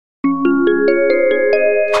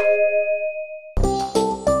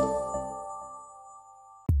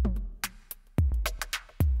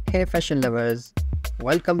Hey fashion lovers,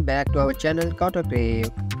 welcome back to our channel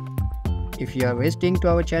Crave. If you are visiting to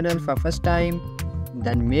our channel for first time,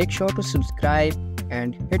 then make sure to subscribe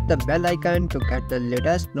and hit the bell icon to get the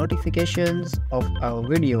latest notifications of our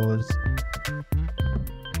videos.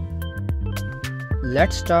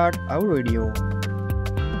 Let's start our video.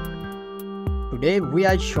 Today we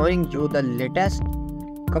are showing you the latest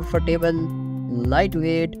comfortable,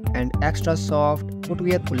 lightweight and extra soft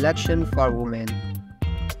footwear collection for women.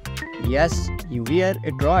 Yes, you hear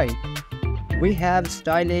it right. We have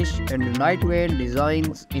stylish and lightweight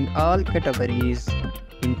designs in all categories,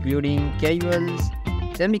 including casuals,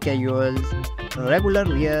 semi-casuals, regular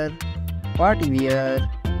wear, party wear,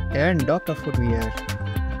 and doctor footwear.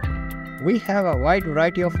 We have a wide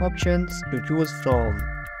variety of options to choose from,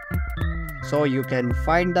 so you can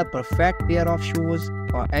find the perfect pair of shoes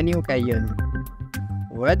for any occasion.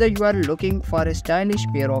 Whether you are looking for a stylish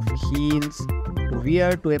pair of heels to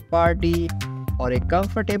wear to a party or a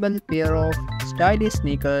comfortable pair of stylish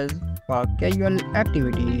sneakers for casual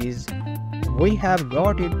activities, we have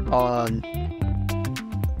got it all.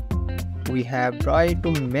 We have tried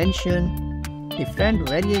to mention different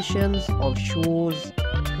variations of shoes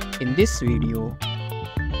in this video.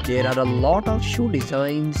 There are a lot of shoe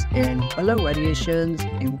designs and color variations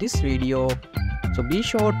in this video, so be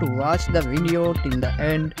sure to watch the video till the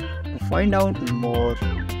end to find out more.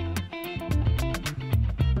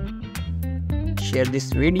 Share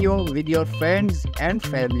this video with your friends and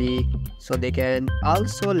family so they can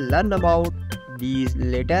also learn about these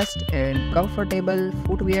latest and comfortable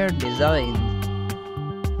footwear designs.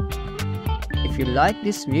 If you like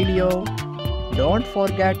this video, don't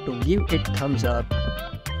forget to give it thumbs up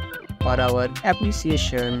for our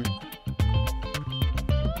appreciation.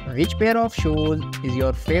 Which pair of shoes is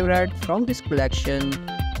your favorite from this collection?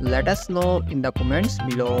 Let us know in the comments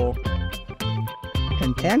below.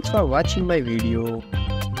 And thanks for watching my video.